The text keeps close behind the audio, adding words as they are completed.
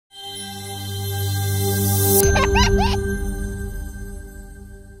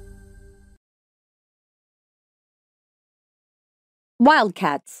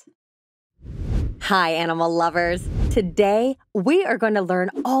Wildcats. Hi, animal lovers. Today, we are going to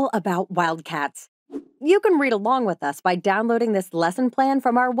learn all about wildcats. You can read along with us by downloading this lesson plan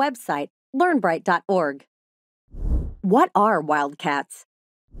from our website, learnbright.org. What are wildcats?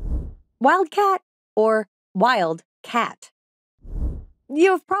 Wildcat or wild cat?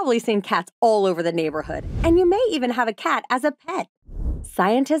 You've probably seen cats all over the neighborhood, and you may even have a cat as a pet.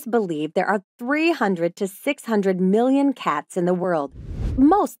 Scientists believe there are 300 to 600 million cats in the world,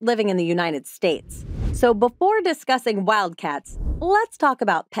 most living in the United States. So before discussing wildcats, let's talk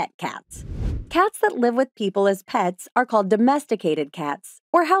about pet cats. Cats that live with people as pets are called domesticated cats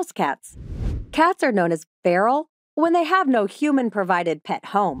or house cats. Cats are known as feral when they have no human-provided pet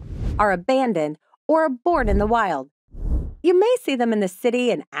home, are abandoned, or are born in the wild. You may see them in the city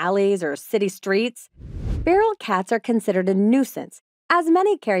in alleys or city streets. Feral cats are considered a nuisance, as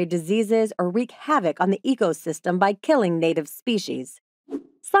many carry diseases or wreak havoc on the ecosystem by killing native species.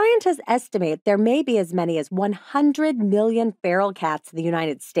 Scientists estimate there may be as many as 100 million feral cats in the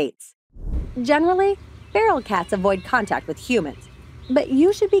United States. Generally, feral cats avoid contact with humans, but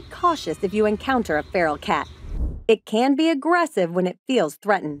you should be cautious if you encounter a feral cat. It can be aggressive when it feels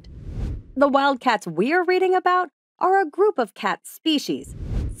threatened. The wildcats we're reading about are a group of cat species.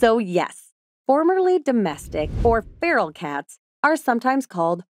 So yes, formerly domestic or feral cats are sometimes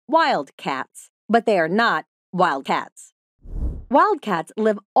called wildcats, but they are not wildcats. Wildcats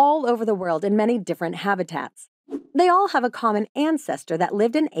live all over the world in many different habitats. They all have a common ancestor that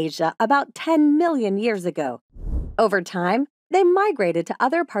lived in Asia about 10 million years ago. Over time, they migrated to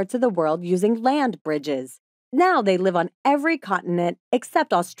other parts of the world using land bridges. Now they live on every continent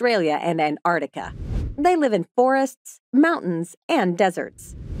except Australia and Antarctica. They live in forests, mountains, and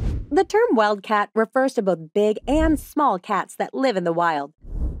deserts. The term wildcat refers to both big and small cats that live in the wild.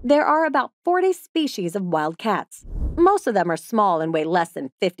 There are about 40 species of wild cats. Most of them are small and weigh less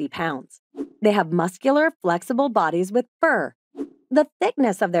than 50 pounds. They have muscular, flexible bodies with fur. The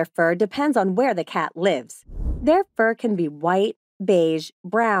thickness of their fur depends on where the cat lives. Their fur can be white, beige,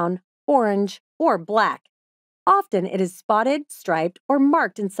 brown, orange, or black. Often it is spotted, striped, or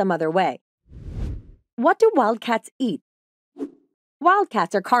marked in some other way. What do wildcats eat?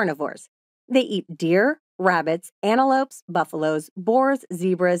 Wildcats are carnivores. They eat deer, rabbits, antelopes, buffaloes, boars,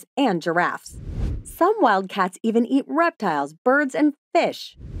 zebras, and giraffes. Some wildcats even eat reptiles, birds, and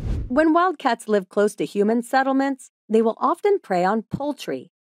fish. When wildcats live close to human settlements, they will often prey on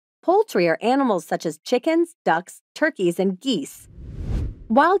poultry. Poultry are animals such as chickens, ducks, turkeys, and geese.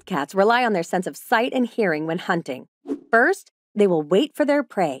 Wildcats rely on their sense of sight and hearing when hunting. First, they will wait for their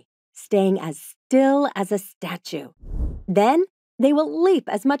prey, staying as still as a statue. Then, they will leap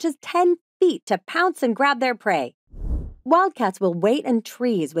as much as 10 feet to pounce and grab their prey. Wildcats will wait in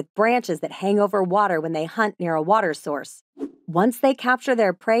trees with branches that hang over water when they hunt near a water source. Once they capture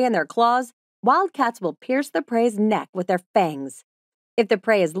their prey in their claws, wildcats will pierce the prey's neck with their fangs. If the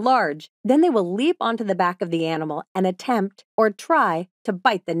prey is large, then they will leap onto the back of the animal and attempt or try to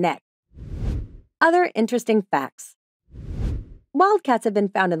bite the neck. Other interesting facts. Wildcats have been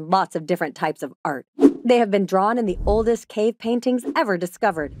found in lots of different types of art. They have been drawn in the oldest cave paintings ever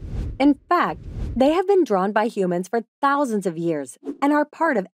discovered. In fact, they have been drawn by humans for thousands of years and are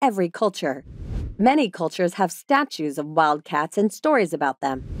part of every culture. Many cultures have statues of wildcats and stories about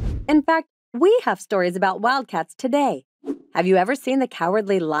them. In fact, we have stories about wildcats today. Have you ever seen the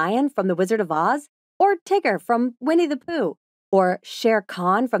Cowardly Lion from The Wizard of Oz? Or Tigger from Winnie the Pooh? Or Shere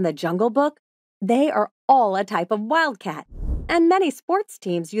Khan from The Jungle Book? They are all a type of wildcat. And many sports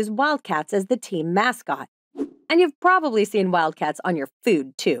teams use wildcats as the team mascot. And you've probably seen wildcats on your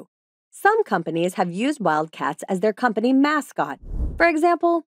food, too. Some companies have used wildcats as their company mascot. For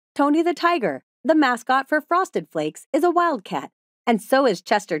example, Tony the Tiger, the mascot for Frosted Flakes, is a wildcat, and so is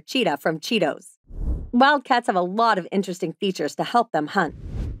Chester Cheetah from Cheetos. Wildcats have a lot of interesting features to help them hunt.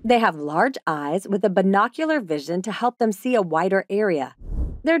 They have large eyes with a binocular vision to help them see a wider area.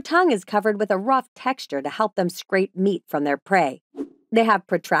 Their tongue is covered with a rough texture to help them scrape meat from their prey. They have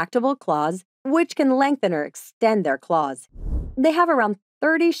protractable claws, which can lengthen or extend their claws. They have around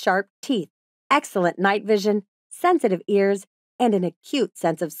 30 sharp teeth, excellent night vision, sensitive ears, and an acute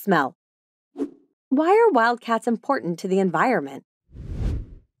sense of smell. Why are wildcats important to the environment?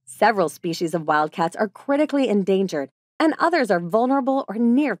 Several species of wildcats are critically endangered, and others are vulnerable or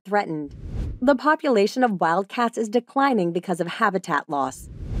near threatened. The population of wildcats is declining because of habitat loss.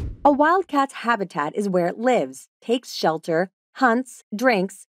 A wildcat's habitat is where it lives, takes shelter, hunts,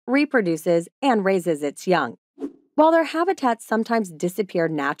 drinks, reproduces, and raises its young. While their habitats sometimes disappear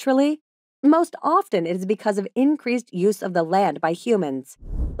naturally, Most often, it is because of increased use of the land by humans.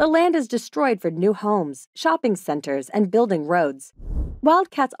 The land is destroyed for new homes, shopping centers, and building roads.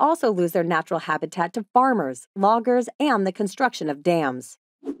 Wildcats also lose their natural habitat to farmers, loggers, and the construction of dams.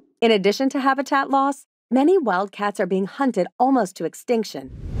 In addition to habitat loss, many wildcats are being hunted almost to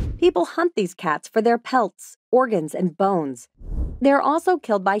extinction. People hunt these cats for their pelts, organs, and bones. They are also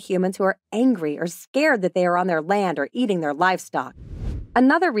killed by humans who are angry or scared that they are on their land or eating their livestock.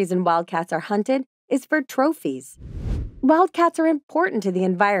 Another reason wildcats are hunted is for trophies. Wildcats are important to the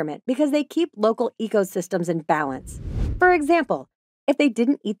environment because they keep local ecosystems in balance. For example, if they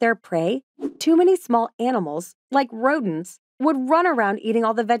didn't eat their prey, too many small animals, like rodents, would run around eating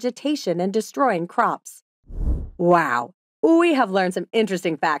all the vegetation and destroying crops. Wow, we have learned some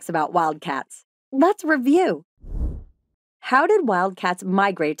interesting facts about wildcats. Let's review. How did wildcats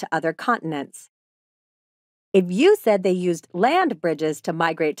migrate to other continents? If you said they used land bridges to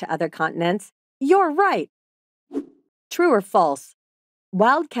migrate to other continents, you're right. True or false?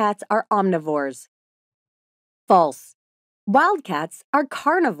 Wildcats are omnivores. False. Wildcats are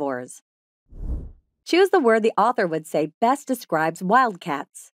carnivores. Choose the word the author would say best describes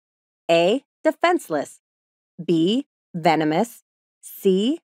wildcats. A. Defenseless. B. Venomous.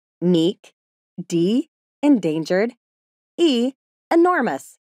 C. Meek. D. Endangered. E.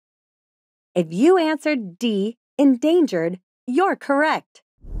 Enormous. If you answered D. Endangered, you're correct.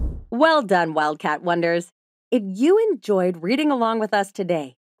 Well done, Wildcat Wonders. If you enjoyed reading along with us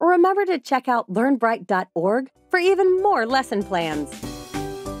today, remember to check out learnbright.org for even more lesson plans.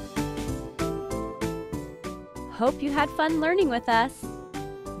 Hope you had fun learning with us.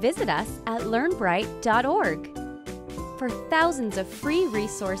 Visit us at learnbright.org for thousands of free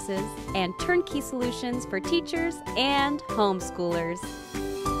resources and turnkey solutions for teachers and homeschoolers.